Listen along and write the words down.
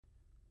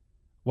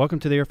Welcome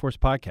to the Air Force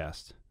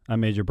Podcast.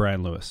 I'm Major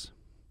Brian Lewis.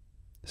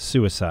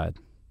 Suicide.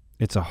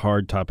 It's a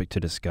hard topic to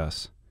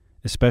discuss,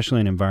 especially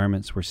in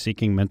environments where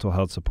seeking mental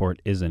health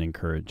support isn't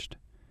encouraged.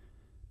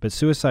 But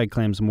suicide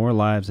claims more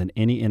lives than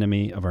any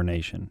enemy of our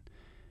nation,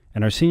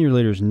 and our senior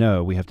leaders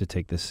know we have to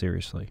take this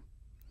seriously.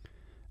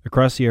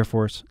 Across the Air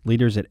Force,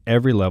 leaders at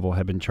every level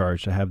have been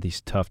charged to have these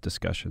tough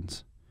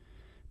discussions,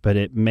 but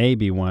it may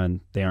be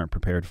one they aren't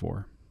prepared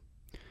for.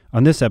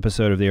 On this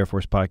episode of the Air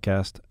Force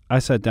Podcast, I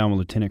sat down with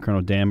Lieutenant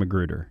Col Daniel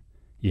Magruder.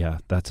 Yeah,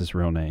 that's his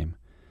real name.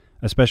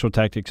 A special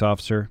tactics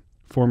officer,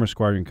 former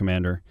squadron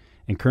commander,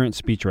 and current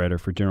speechwriter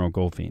for General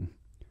Goldfein.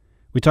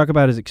 We talk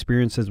about his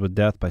experiences with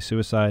death by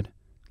suicide,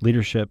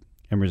 leadership,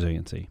 and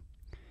resiliency.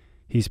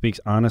 He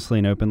speaks honestly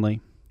and openly,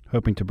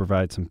 hoping to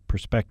provide some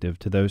perspective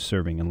to those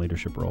serving in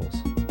leadership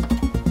roles.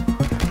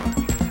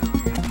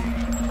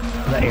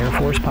 The Air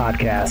Force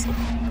Podcast.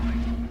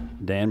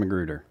 Dan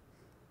Magruder,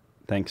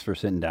 thanks for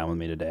sitting down with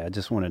me today. I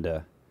just wanted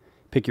to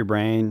pick your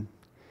brain.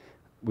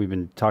 We've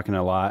been talking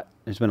a lot.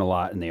 There's been a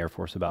lot in the Air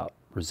Force about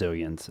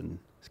resilience, and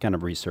it's kind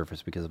of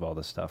resurfaced because of all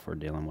the stuff we're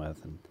dealing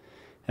with.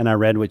 And I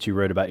read what you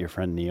wrote about your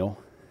friend Neil,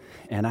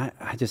 and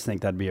I just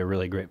think that'd be a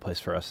really great place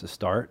for us to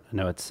start. I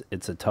know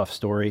it's a tough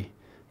story.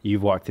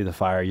 You've walked through the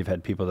fire. You've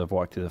had people that have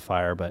walked through the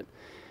fire, but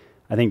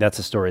I think that's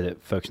a story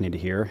that folks need to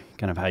hear,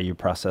 kind of how you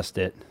processed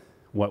it,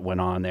 what went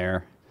on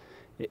there.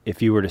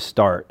 If you were to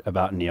start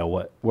about Neil,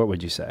 what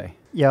would you say?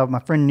 Yeah, my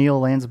friend Neil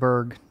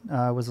Landsberg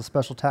was a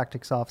special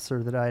tactics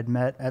officer that I had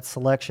met at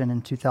selection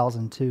in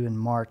 2002 in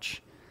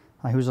March.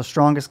 He was the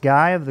strongest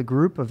guy of the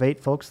group of 8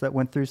 folks that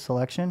went through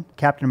selection,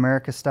 Captain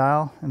America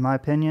style, in my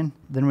opinion.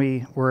 Then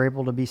we were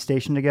able to be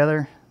stationed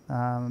together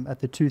at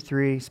the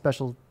 2-3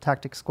 Special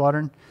Tactics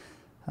Squadron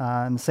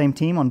in the same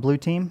team on Blue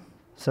Team.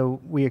 So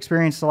we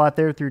experienced a lot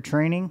there through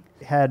training,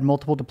 had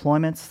multiple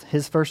deployments.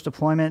 His first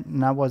deployment,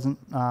 and I wasn't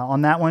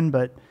on that one,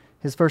 but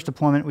his first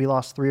deployment, we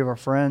lost 3 of our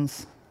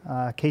friends,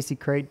 Casey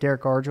Crate,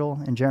 Derek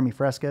Argel, and Jeremy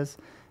Fresquez,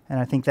 and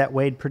I think that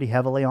weighed pretty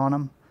heavily on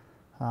him.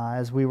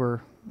 As we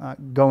were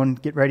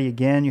get ready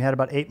again, you had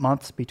about 8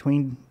 months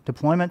between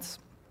deployments.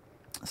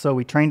 So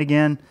we trained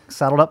again,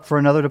 saddled up for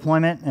another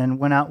deployment, and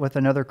went out with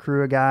another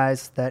crew of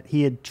guys that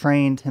he had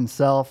trained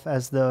himself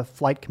as the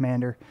flight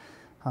commander.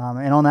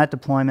 And on that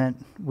deployment,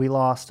 we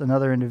lost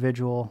another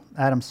individual,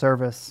 Adam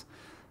Service,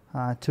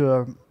 to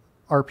a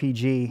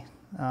RPG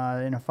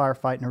in a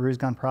firefight in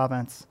Aruzgan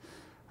province.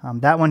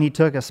 That one he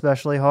took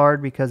especially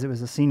hard because it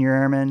was a senior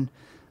airman.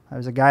 It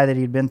was a guy that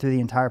he'd been through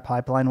the entire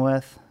pipeline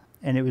with,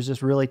 and it was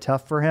just really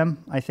tough for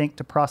him, I think,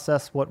 to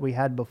process what we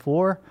had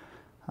before,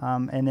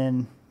 and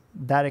then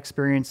that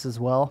experience as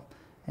well.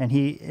 And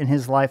he, in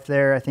his life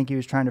there, I think he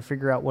was trying to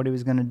figure out what he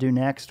was going to do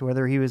next,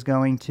 whether he was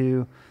going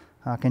to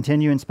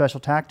continue in special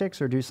tactics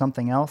or do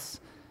something else.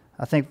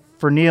 I think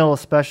for Neil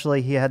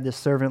especially, he had this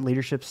servant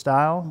leadership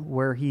style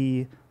where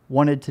he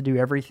wanted to do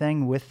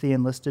everything with the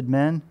enlisted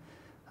men.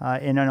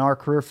 And in our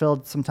career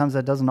field, sometimes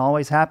that doesn't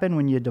always happen.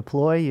 When you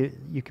deploy,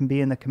 you can be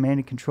in the command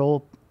and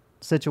control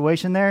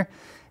situation there,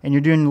 and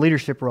you're doing the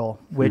leadership role,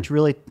 which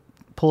really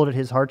pulled at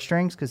his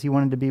heartstrings because he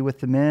wanted to be with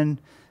the men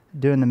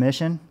doing the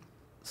mission.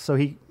 So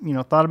he,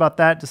 thought about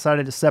that,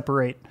 decided to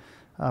separate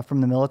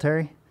from the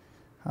military.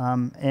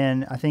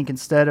 And I think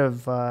instead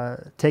of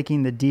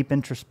taking the deep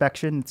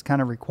introspection that's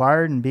kind of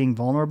required and being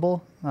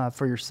vulnerable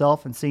for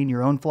yourself and seeing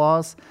your own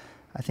flaws,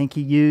 I think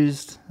he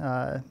used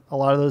a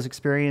lot of those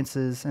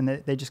experiences, and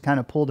they just kind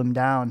of pulled him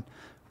down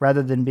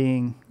rather than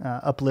being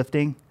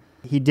uplifting.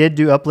 He did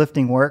do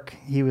uplifting work.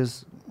 He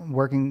was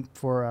working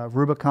for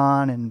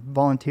Rubicon and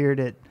volunteered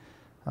at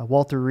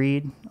Walter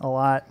Reed a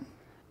lot.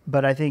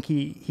 But I think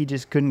he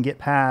just couldn't get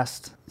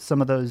past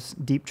some of those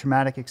deep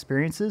traumatic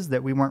experiences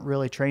that we weren't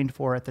really trained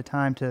for at the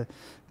time to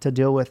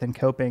deal with and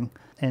coping.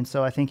 And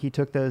so I think he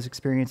took those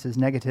experiences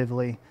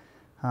negatively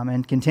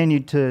and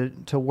continued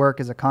to work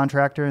as a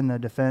contractor in the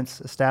defense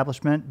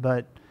establishment.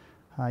 But,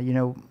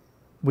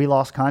 we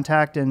lost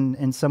contact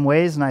in some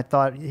ways, and I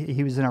thought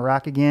he was in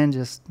Iraq again,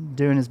 just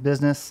doing his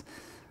business.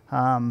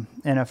 And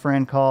a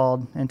friend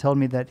called and told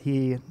me that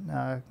he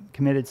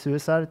committed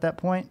suicide at that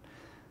point,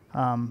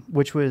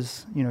 which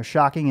was,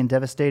 shocking and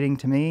devastating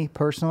to me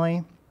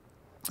personally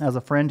as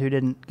a friend who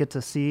didn't get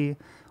to see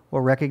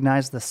or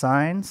recognize the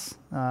signs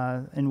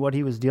in what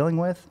he was dealing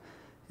with.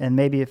 And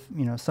maybe if,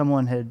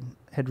 someone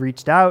had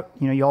reached out,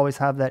 you always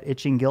have that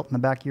itching guilt in the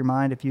back of your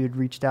mind. If you had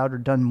reached out or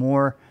done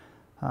more,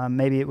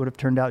 maybe it would have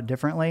turned out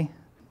differently,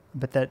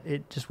 but that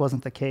it just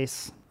wasn't the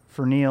case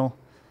for Neil.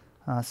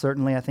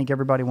 Certainly, I think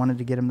everybody wanted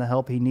to get him the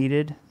help he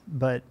needed,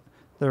 but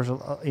there's a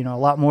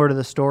lot more to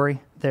the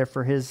story there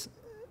for his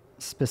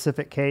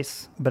specific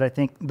case. But I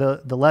think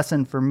the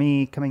lesson for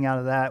me coming out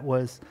of that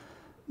was,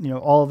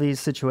 all of these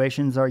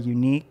situations are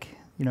unique.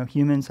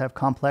 Humans have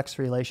complex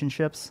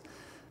relationships.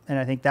 And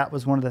I think that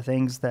was one of the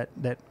things that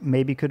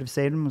maybe could have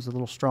saved him, was a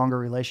little stronger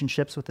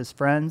relationships with his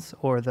friends,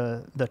 or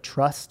the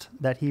trust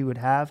that he would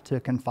have to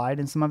confide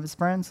in some of his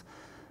friends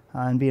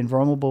and being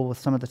vulnerable with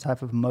some of the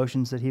type of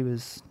emotions that he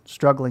was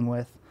struggling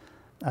with.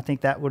 I think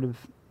that would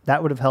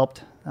have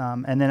helped.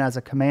 And then as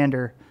a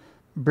commander,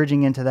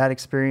 bridging into that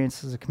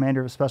experience as a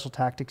commander of a special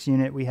tactics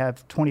unit, we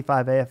have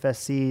 25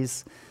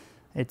 AFSCs.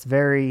 It's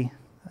very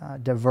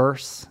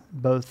diverse,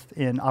 both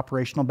in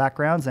operational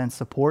backgrounds and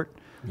support.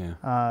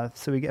 Yeah.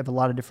 So we have a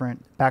lot of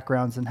different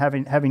backgrounds, and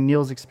having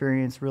Neil's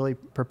experience really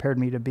prepared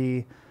me to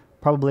be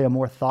probably a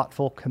more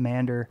thoughtful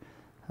commander,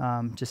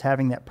 just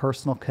having that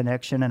personal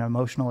connection and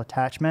emotional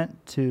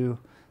attachment to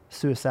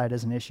suicide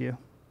as an issue.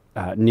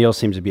 Neil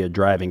seems to be a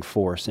driving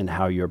force in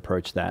how you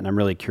approach that. And I'm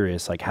really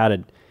curious,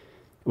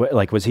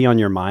 like, was he on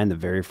your mind the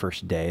very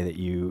first day that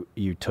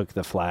you took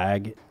the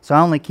flag? So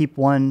I only keep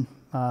one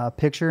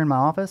picture in my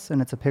office,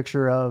 and it's a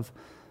picture of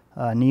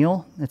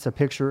Neil. It's a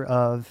picture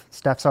of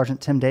Staff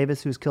Sergeant Tim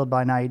Davis, who was killed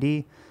by an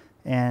IED,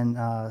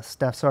 and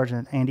Staff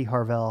Sergeant Andy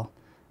Harvell.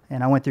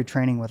 And I went through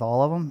training with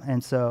all of them,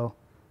 and so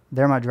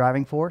they're my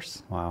driving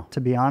force. Wow. To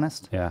be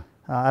honest. Yeah.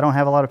 I don't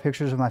have a lot of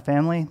pictures of my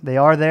family. They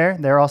are there.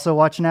 They're also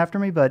watching after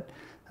me, but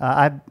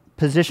I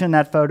positioned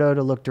that photo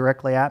to look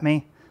directly at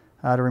me,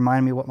 to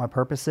remind me what my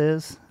purpose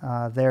is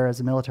there as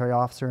a military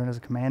officer and as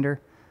a commander.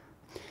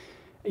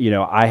 You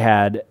know, I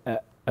had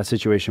a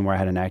situation where I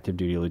had an active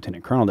duty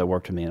lieutenant colonel that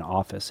worked with me in the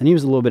office, and he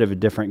was a little bit of a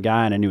different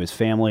guy, and I knew his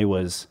family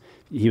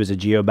he was a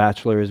geo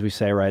bachelor, as we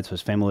say, right? So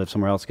his family lived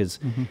somewhere else,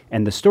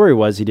 and the story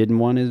was he didn't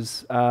want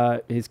his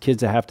kids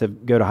to have to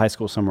go to high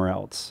school somewhere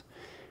else.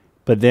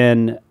 But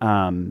then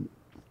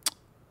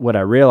what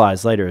I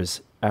realized later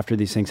is, after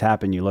these things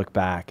happen, you look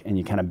back and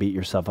you kind of beat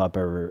yourself up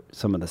over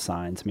some of the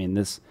signs. I mean,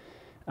 this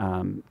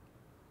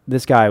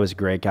guy was a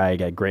great guy. He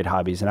got great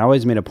hobbies, and I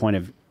always made a point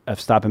of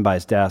stopping by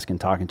his desk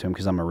and talking to him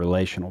because I'm a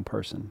relational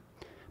person.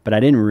 But I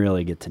didn't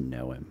really get to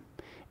know him.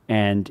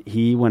 And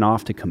he went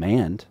off to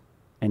command,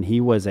 and he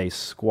was a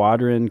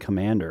squadron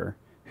commander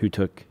who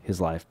took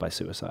his life by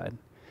suicide.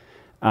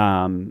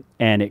 And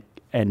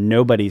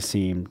nobody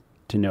seemed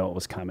to know it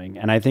was coming.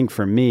 And I think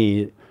for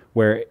me,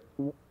 where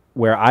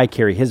I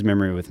carry his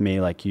memory with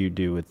me, like you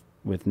do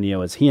with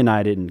Neil, is he and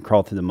I didn't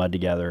crawl through the mud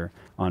together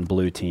on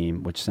blue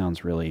team, which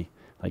sounds really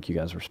like you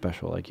guys were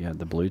special. Like you had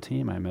the blue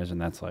team. I imagine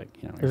that's like,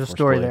 you know, there's a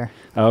story there.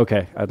 Oh,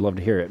 okay. I'd love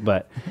to hear it.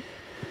 But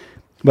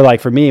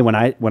like for me, when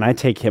I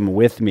take him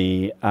with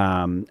me,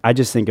 I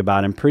just think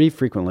about him pretty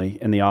frequently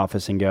in the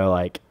office and go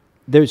like,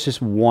 there's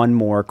just one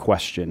more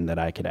question that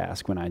I could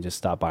ask when I just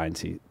stop by and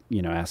see,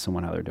 you know, ask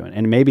someone how they're doing.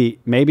 And maybe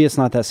it's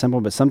not that simple,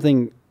 but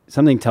something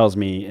tells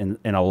me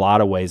in a lot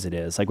of ways it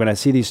is. Like when I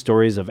see these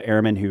stories of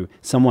airmen who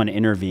someone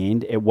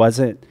intervened, it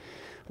wasn't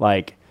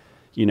like,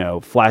 you know,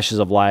 flashes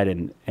of light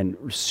and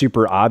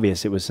super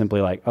obvious. It was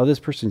simply like, oh, this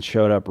person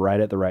showed up right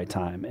at the right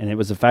time. And it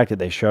was the fact that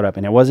they showed up,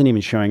 and it wasn't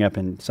even showing up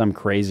in some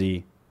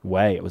crazy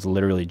way. It was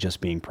literally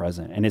just being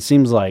present. And it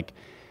seems like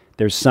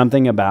there's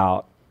something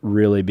about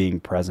really being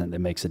present that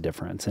makes a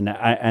difference.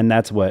 And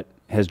that's what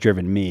has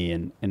driven me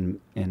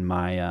in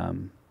my,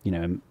 you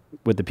know,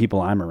 with the people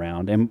I'm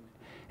around.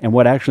 And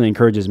what actually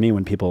encourages me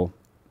when people,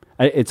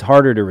 it's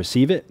harder to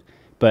receive it,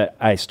 but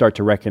I start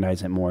to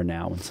recognize it more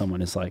now when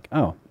someone is like,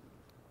 oh,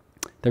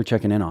 they're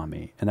checking in on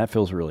me. And that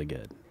feels really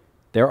good.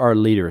 There are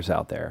leaders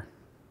out there,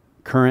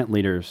 current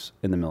leaders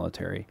in the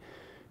military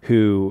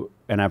who,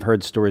 and I've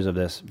heard stories of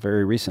this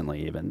very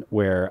recently even,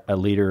 where a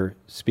leader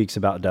speaks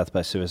about death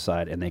by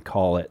suicide and they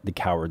call it the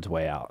coward's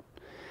way out.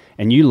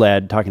 And you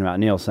led, talking about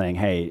Neil, saying,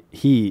 hey,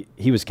 he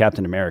was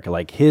Captain America.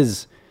 Like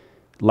his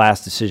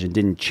last decision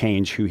didn't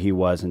change who he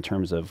was in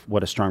terms of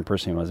what a strong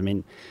person he was. I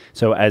mean,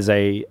 so as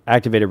a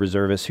activated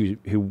reservist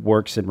who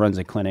works and runs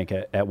a clinic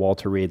at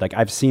Walter Reed, like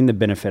I've seen the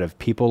benefit of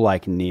people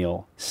like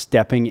Neil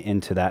stepping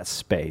into that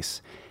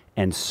space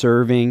and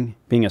serving,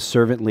 being a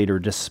servant leader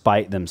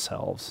despite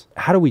themselves.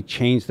 How do we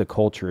change the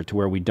culture to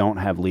where we don't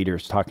have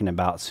leaders talking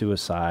about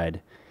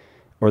suicide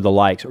or the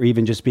likes, or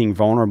even just being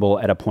vulnerable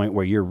at a point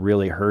where you're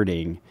really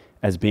hurting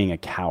as being a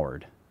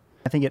coward?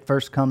 I think it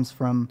first comes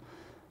from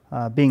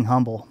being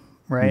humble,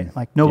 right?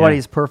 Like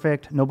nobody's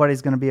perfect.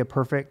 Nobody's going to be a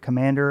perfect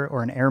commander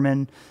or an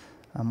airman.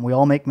 We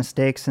all make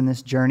mistakes in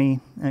this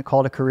journey,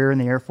 called a career in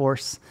the Air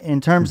Force.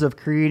 In terms of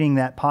creating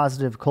that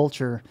positive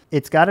culture,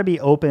 it's got to be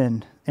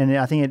open. And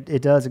I think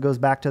it does. It goes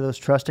back to those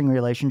trusting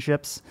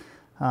relationships,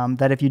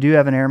 that if you do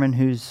have an airman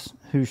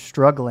who's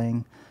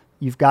struggling,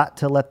 you've got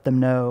to let them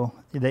know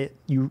that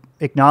you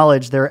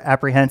acknowledge they're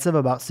apprehensive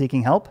about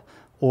seeking help,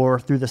 or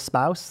through the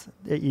spouse,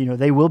 you know,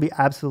 they will be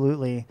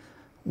absolutely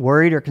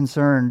worried or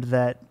concerned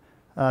that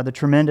the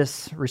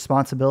tremendous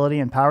responsibility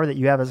and power that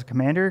you have as a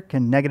commander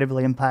can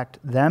negatively impact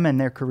them and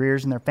their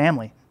careers and their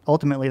family.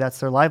 Ultimately,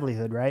 that's their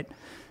livelihood, right?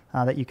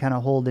 That you kind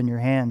of hold in your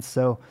hands.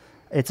 So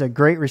it's a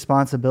great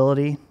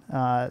responsibility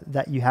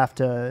that you have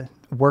to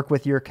work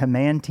with your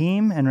command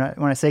team. And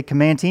when I say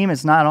command team,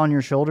 it's not on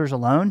your shoulders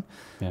alone.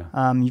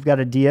 Yeah. You've got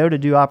a DO to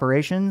do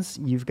operations.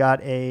 You've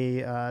got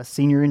a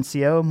senior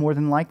NCO, more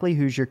than likely,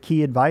 who's your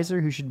key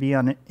advisor, who should be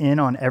in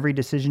on every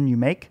decision you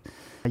make.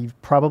 You've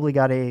probably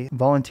got a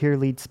volunteer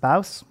lead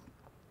spouse.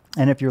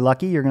 And if you're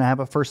lucky, you're going to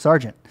have a first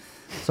sergeant.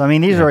 So, I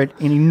mean, these are an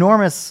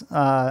enormous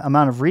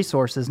amount of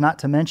resources, not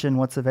to mention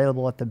what's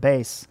available at the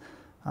base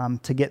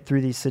to get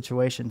through these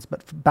situations.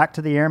 But back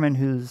to the airman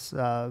who's,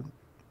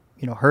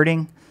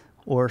 hurting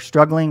or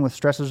struggling with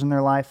stressors in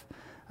their life,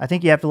 I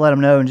think you have to let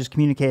them know and just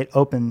communicate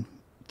open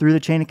through the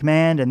chain of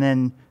command, and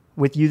then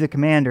with you, the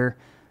commander,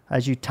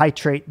 as you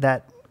titrate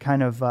that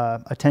kind of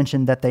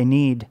attention that they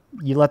need,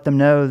 you let them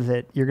know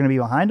that you're going to be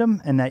behind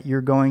them and that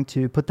you're going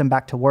to put them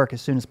back to work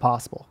as soon as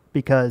possible,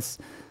 because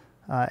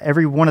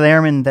every one of the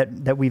airmen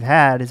that we've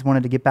had has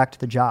wanted to get back to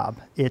the job.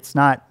 It's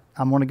not,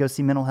 I want to go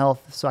see mental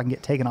health so I can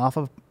get taken off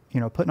of,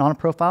 putting on a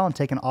profile and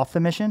taken off the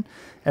mission.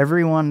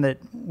 Everyone that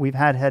we've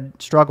had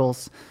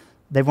struggles.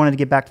 They've wanted to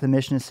get back to the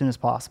mission as soon as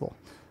possible.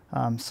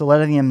 So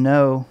letting them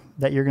know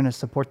that you're going to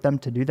support them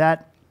to do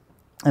that,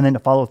 and then to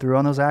follow through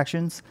on those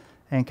actions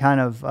and kind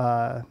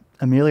of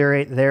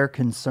ameliorate their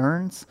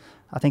concerns.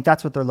 I think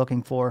that's what they're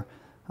looking for.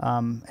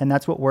 And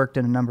that's what worked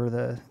in a number of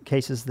the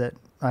cases that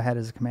I had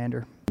as a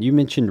commander. You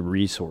mentioned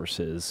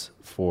resources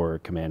for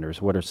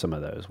commanders. What are some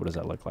of those? What does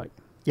that look like?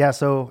 Yeah,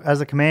 so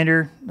as a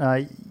commander,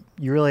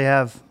 you really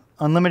have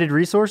unlimited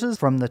resources,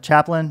 from the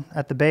chaplain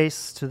at the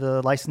base to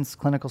the licensed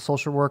clinical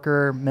social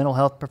worker, mental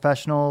health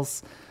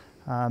professionals,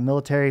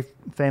 military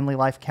family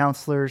life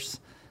counselors.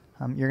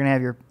 You're going to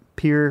have your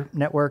peer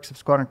networks of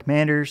squadron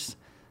commanders.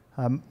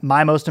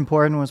 My most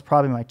important was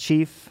probably my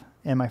chief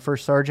and my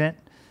first sergeant.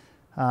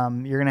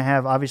 You're going to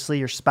have, obviously,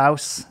 your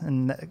spouse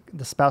and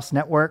the spouse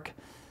network,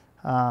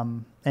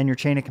 and your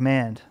chain of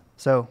command.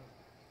 So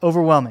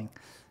overwhelming,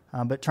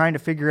 but trying to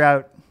figure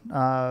out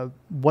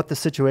what the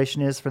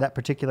situation is for that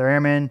particular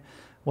airman,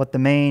 what the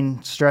main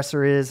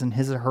stressor is in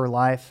his or her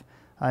life,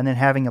 and then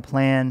having a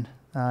plan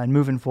and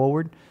moving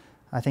forward.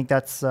 I think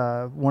that's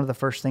one of the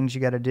first things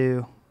you got to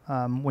do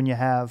when you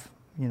have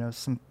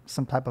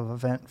some type of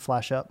event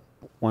flash up.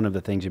 One of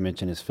the things you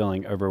mentioned is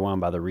feeling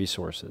overwhelmed by the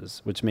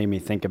resources, which made me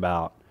think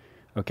about,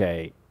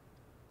 okay,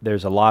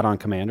 there's a lot on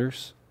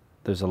commanders.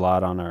 There's a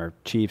lot on our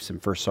chiefs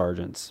and first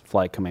sergeants,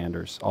 flight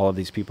commanders. All of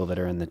these people that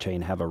are in the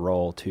chain have a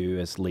role too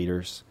as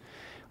leaders.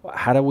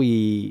 How do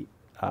we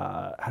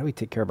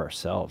take care of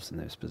ourselves in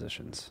those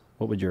positions?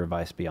 What would your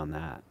advice be on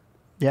that?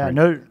 Yeah,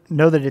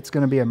 know that it's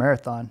going to be a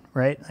marathon,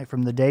 right? Like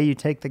from the day you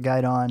take the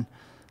guide on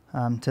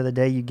to the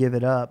day you give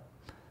it up,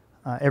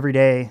 every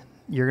day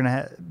you're going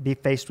to be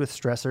faced with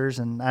stressors.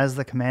 And as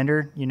the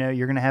commander,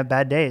 you're going to have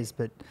bad days,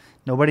 but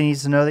nobody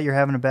needs to know that you're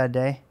having a bad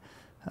day.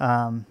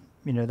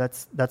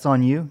 That's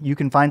on you. You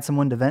can find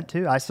someone to vent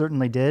to. I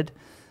certainly did.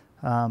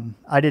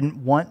 I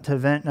didn't want to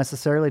vent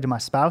necessarily to my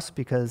spouse,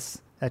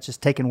 because that's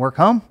just taking work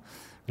home,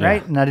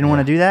 right? And I didn't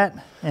want to do that,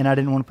 and I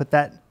didn't want to put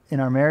that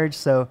in our marriage.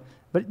 So,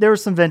 but there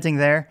was some venting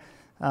there.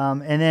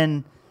 And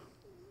then,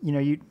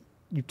 I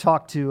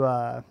talked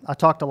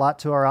a lot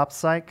to our ops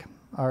psych,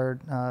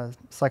 our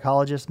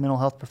psychologist, mental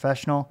health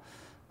professional.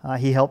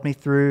 He helped me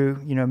through,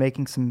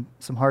 making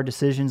some hard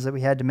decisions that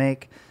we had to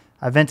make.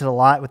 I vented a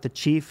lot with the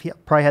chief. He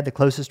probably had the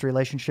closest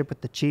relationship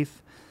with the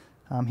chief.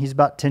 He's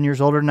about 10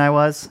 years older than I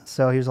was,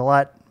 so he was a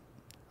lot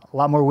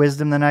more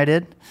wisdom than I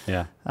did.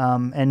 Yeah.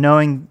 And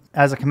knowing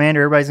as a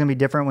commander, everybody's going to be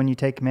different when you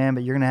take command,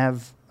 but you're going to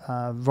have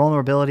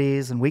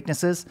vulnerabilities and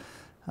weaknesses.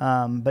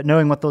 But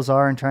knowing what those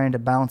are and trying to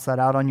balance that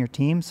out on your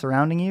team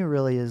surrounding you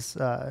really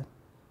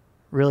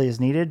is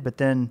needed. But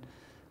then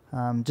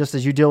just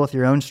as you deal with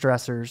your own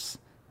stressors,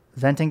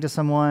 venting to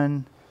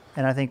someone,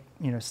 and I think,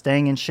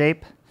 staying in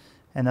shape.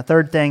 And the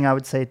third thing I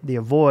would say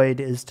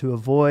to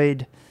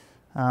avoid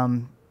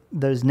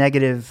those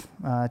negative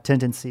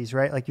tendencies,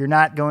 right? Like, you're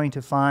not going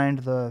to find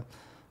the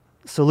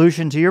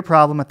solution to your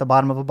problem at the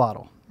bottom of a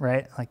bottle,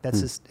 right? Like,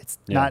 that's it's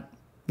not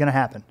going to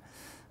happen.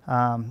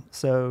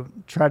 So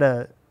try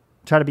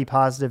to be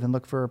positive and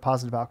look for a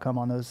positive outcome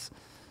on those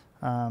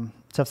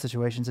tough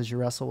situations as you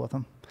wrestle with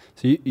them.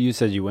 So you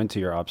said you went to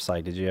your ops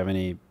site. Did you have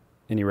any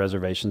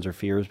reservations or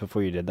fears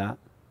before you did that?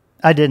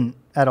 I didn't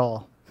at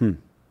all.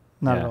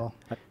 Not at all.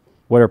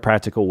 What are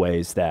practical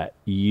ways that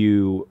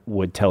you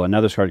would tell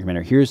another squadron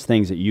commander, here's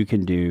things that you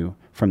can do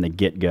from the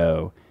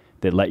get-go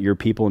that let your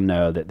people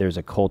know that there's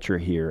a culture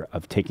here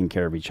of taking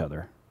care of each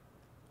other,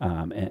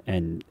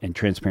 and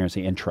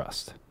transparency and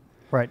trust?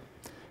 Right.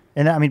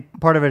 And I mean,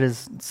 part of it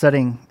is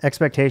setting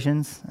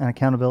expectations and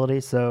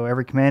accountability. So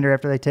every commander,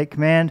 after they take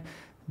command,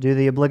 do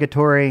the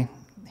obligatory,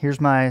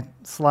 here's my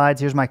slides,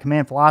 here's my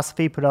command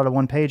philosophy, put out a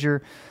one-pager,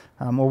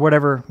 or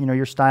whatever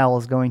your style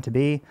is going to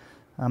be.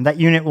 That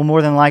unit will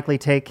more than likely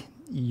take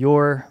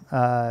your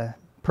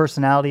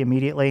personality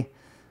immediately.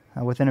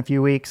 Within a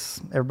few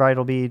weeks, everybody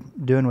will be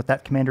doing what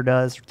that commander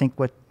does, or think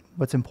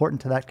what's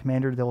important to that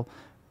commander. They'll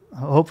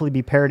hopefully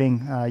be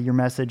parroting your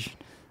message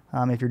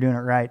if you're doing it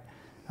right.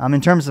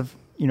 In terms of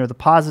the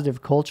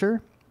positive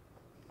culture,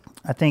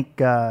 I think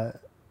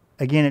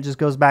again it just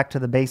goes back to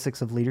the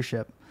basics of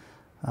leadership,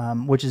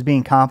 which is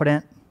being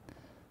competent,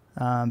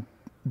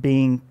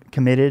 being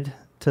committed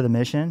to the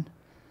mission,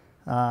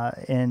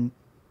 and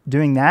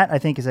doing that, I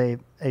think, is a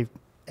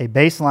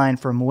baseline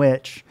from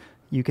which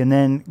you can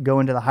then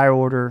go into the higher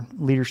order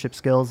leadership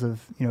skills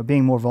of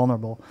being more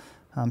vulnerable,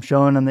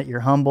 showing them that you're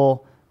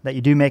humble, that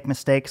you do make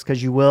mistakes,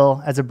 because you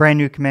will. As a brand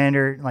new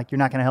commander, like, you're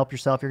not going to help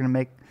yourself. You're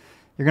going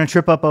to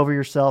trip up over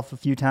yourself a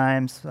few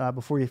times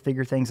before you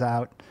figure things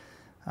out,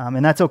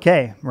 and that's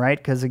okay, right?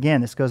 Because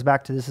again, this goes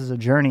back to, this is a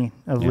journey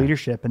of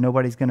leadership, and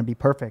nobody's going to be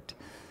perfect.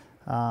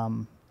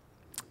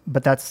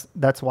 But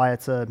that's why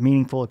it's a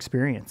meaningful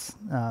experience,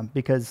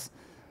 because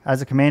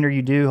as a commander,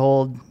 you do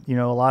hold, a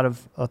lot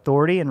of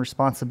authority and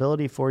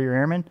responsibility for your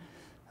airmen.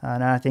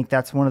 And I think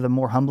that's one of the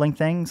more humbling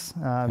things,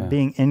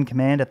 being in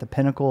command at the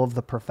pinnacle of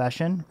the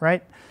profession,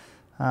 right?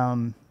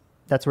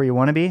 That's where you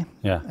want to be.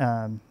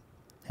 Yeah.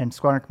 And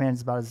squadron command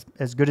is about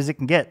as good as it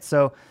can get.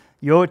 So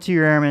you owe it to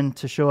your airmen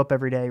to show up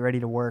every day ready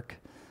to work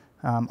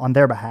on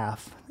their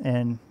behalf.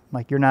 And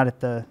you're not at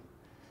the,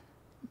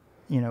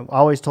 I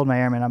always told my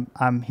airmen,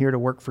 I'm here to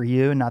work for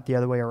you and not the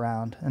other way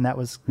around. And that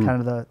was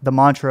kind of the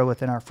mantra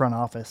within our front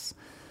office.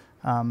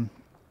 And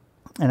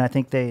I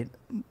think they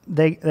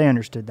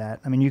understood that.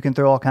 I mean, you can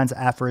throw all kinds of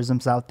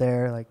aphorisms out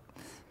there,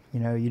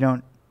 you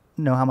don't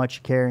know how much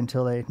you care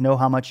until they know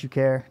how much you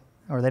care,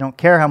 or they don't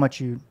care how much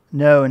you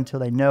know until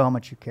they know how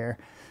much you care.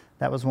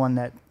 That was one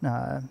that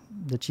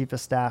the Chief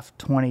of Staff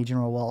 20,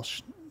 General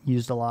Welsh,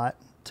 used a lot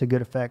to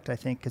good effect, I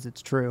think, because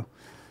it's true.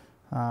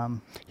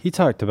 He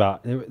talked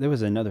about, there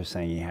was another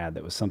saying he had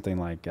that was something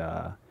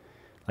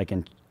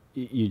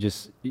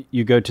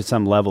you go to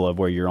some level of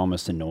where you're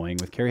almost annoying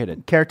with care.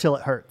 Care till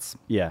it hurts.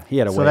 Yeah, he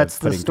had a way. So that's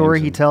the story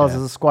he tells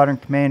as a squadron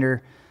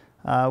commander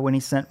when he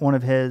sent one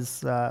of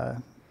his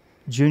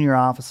junior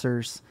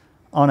officers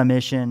on a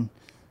mission,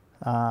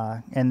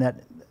 and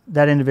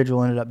that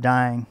individual ended up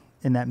dying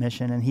in that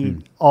mission. And he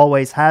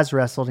always has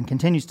wrestled and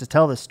continues to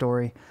tell this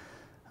story.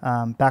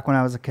 Back when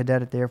I was a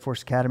cadet at the Air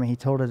Force Academy, he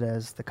told it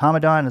as the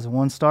Commandant, as a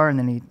 1-star, and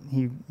then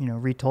he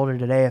retold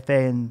it at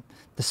AFA in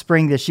the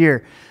spring this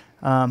year.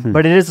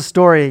 But it is a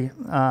story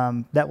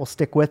that will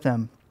stick with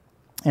them,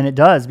 and it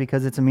does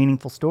because it's a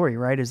meaningful story,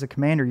 right? As a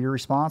commander, you're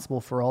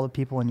responsible for all the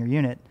people in your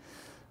unit,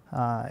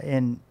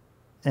 and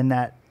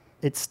that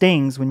it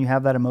stings when you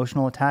have that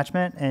emotional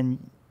attachment,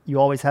 and you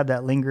always have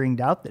that lingering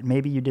doubt that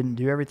maybe you didn't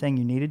do everything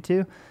you needed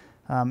to.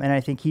 And I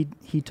think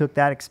he took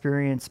that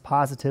experience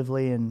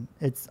positively, and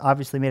it's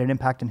obviously made an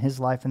impact in his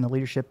life and the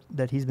leadership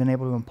that he's been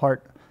able to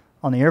impart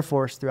on the Air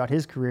Force throughout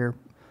his career.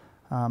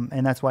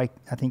 And that's why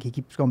I think he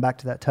keeps going back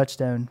to that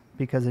touchstone,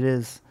 because it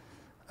is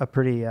a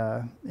pretty,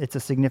 it's a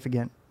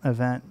significant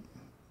event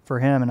for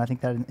him, and I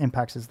think that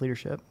impacts his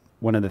leadership.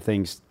 One of the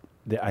things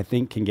that I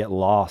think can get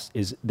lost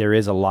is there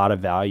is a lot of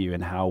value in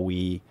how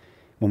when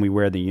we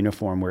wear the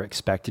uniform, we're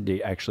expected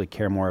to actually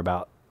care more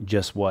about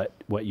just what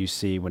you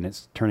see when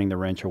it's turning the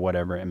wrench or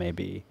whatever it may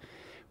be.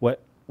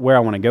 Where I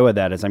want to go with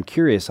that is I'm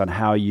curious on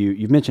how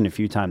you've mentioned a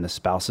few times the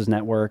spouses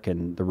network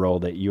and the role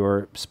that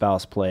your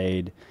spouse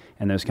played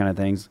and those kind of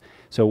things.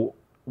 So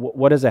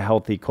what does a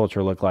healthy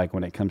culture look like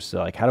when it comes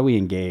to how do we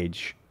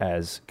engage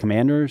as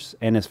commanders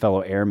and as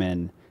fellow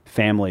airmen,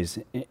 families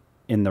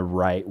in the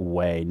right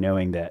way,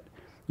 knowing that,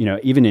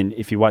 even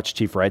if you watch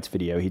Chief Wright's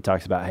video, he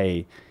talks about,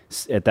 hey,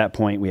 at that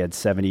point we had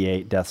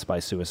 78 deaths by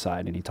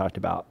suicide, and he talked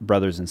about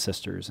brothers and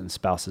sisters and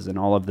spouses and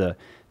all of the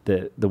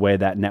way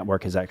that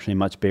network is actually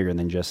much bigger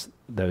than just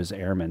those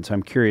airmen. So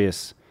I'm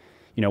curious,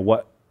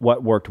 what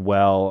worked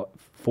well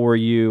for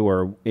you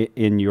or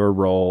in your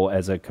role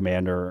as a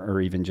commander, or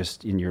even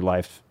just in your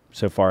life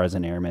so far as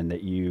an airman,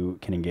 that you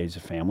can engage the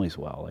families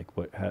well?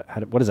 What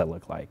does that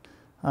look like?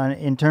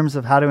 In terms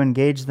of how to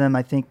engage them,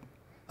 I think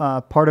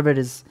part of it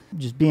is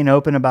just being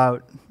open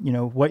about,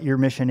 what your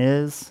mission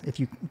is,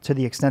 to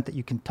the extent that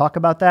you can talk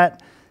about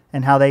that,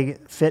 and how they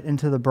fit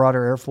into the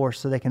broader Air Force,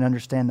 so they can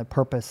understand the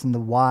purpose and the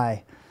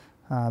why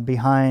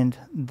behind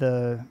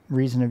the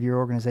reason of your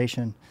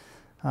organization.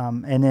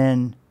 And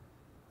then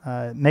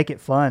make it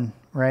fun,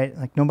 right?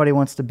 Nobody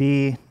wants to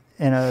be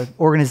in an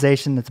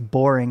organization that's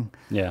boring.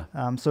 Yeah.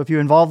 So if you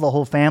involve the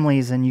whole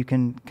families and you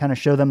can kind of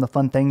show them the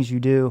fun things you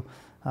do,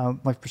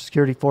 for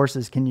security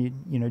forces, can you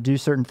do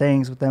certain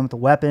things with them with the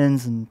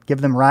weapons and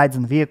give them rides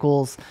in the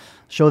vehicles,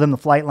 show them the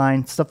flight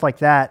line, stuff like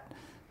that.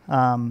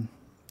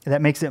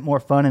 That makes it more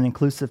fun and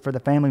inclusive for the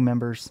family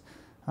members,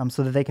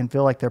 so that they can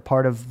feel like they're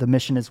part of the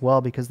mission as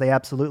well, because they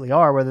absolutely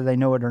are, whether they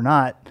know it or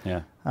not.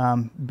 Yeah.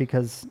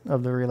 Because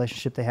of the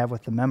relationship they have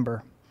with the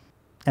member.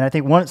 And I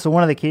think one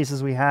of the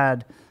cases we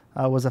had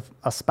was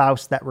a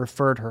spouse that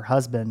referred her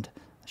husband.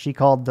 She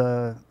called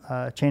the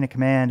chain of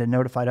command and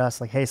notified us,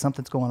 hey,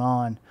 something's going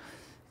on.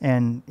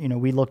 And,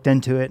 we looked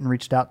into it and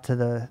reached out to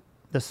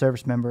the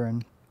service member,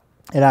 and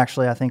it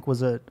actually, I think,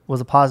 was a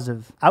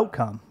positive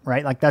outcome,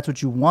 right? That's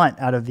what you want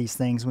out of these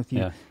things. If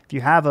you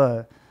have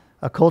a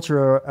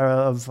culture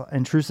of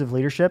intrusive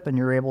leadership, and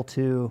you're able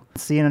to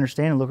see and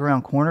understand and look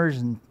around corners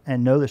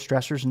and know the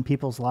stressors in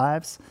people's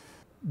lives,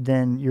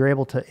 then you're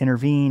able to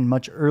intervene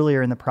much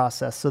earlier in the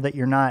process, so that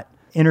you're not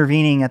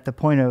intervening at the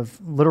point of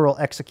literal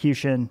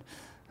execution,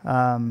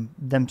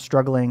 them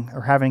struggling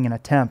or having an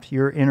attempt.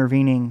 You're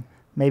intervening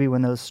maybe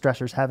when those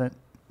stressors haven't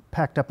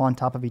packed up on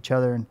top of each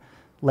other and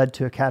led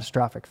to a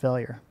catastrophic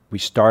failure. We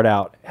start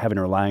out having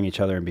to rely on each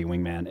other and be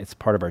wingman. It's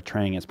part of our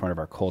training. It's part of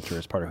our culture.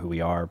 It's part of who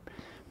we are,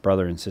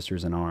 brother and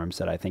sisters in arms,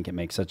 that I think it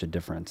makes such a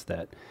difference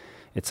that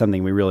it's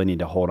something we really need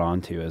to hold on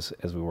to as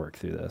we work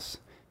through this.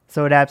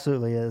 So it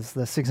absolutely is.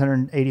 The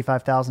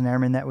 685,000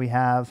 airmen that we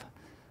have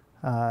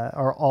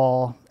are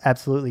all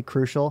absolutely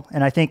crucial.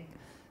 And I think,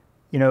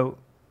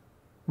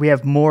 we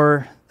have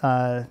more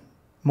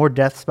more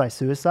deaths by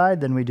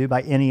suicide than we do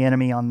by any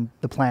enemy on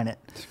the planet.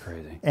 It's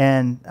crazy.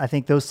 And I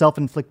think those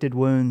self-inflicted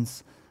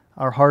wounds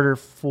are harder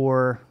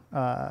for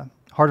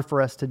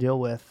us to deal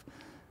with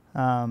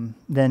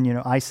than, you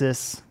know,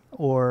 ISIS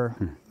or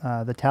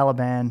the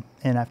Taliban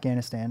in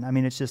Afghanistan. I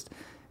mean, it's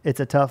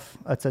a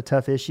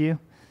tough issue.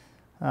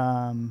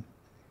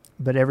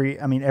 But every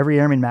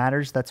airman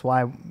matters. That's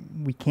why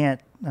we can't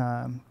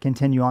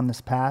continue on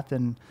this path.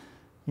 And,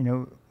 you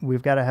know,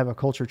 we've got to have a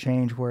culture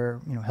change where,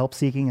 you know, help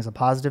seeking is a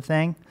positive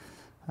thing.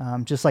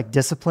 Just like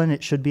discipline,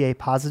 it should be a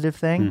positive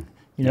thing.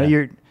 You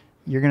know,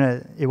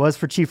 it was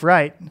for Chief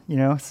Wright, you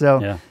know,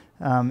 so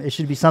it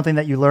should be something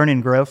that you learn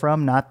and grow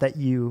from, not that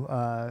you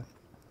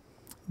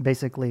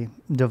basically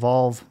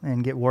devolve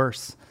and get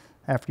worse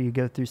after you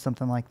go through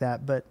something like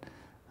that. But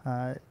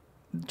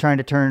trying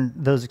to turn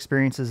those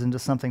experiences into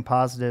something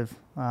positive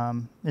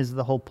is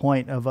the whole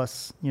point of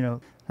us, you know,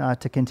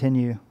 to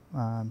continue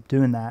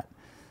doing that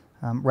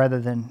rather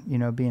than, you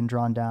know, being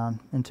drawn down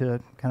into a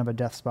kind of a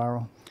death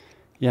spiral.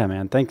 Yeah,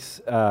 man.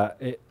 Thanks.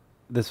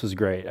 This was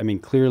great. I mean,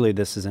 clearly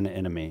this is an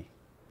enemy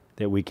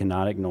that we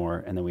cannot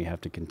ignore and that we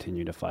have to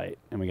continue to fight,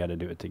 and we got to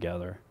do it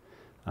together.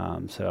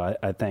 So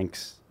I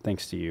thanks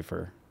to you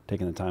for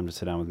taking the time to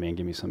sit down with me and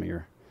give me some of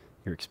your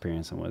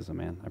experience and wisdom,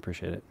 man. I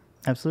appreciate it.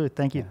 Absolutely.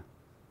 Thank you. Yeah.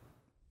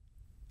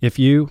 If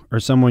you or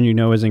someone you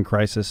know is in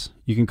crisis,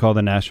 you can call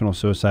the National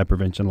Suicide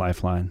Prevention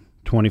Lifeline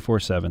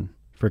 24/7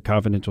 for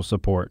confidential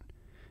support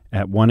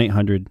at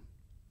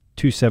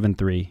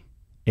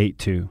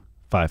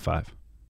 1-800-273-8255.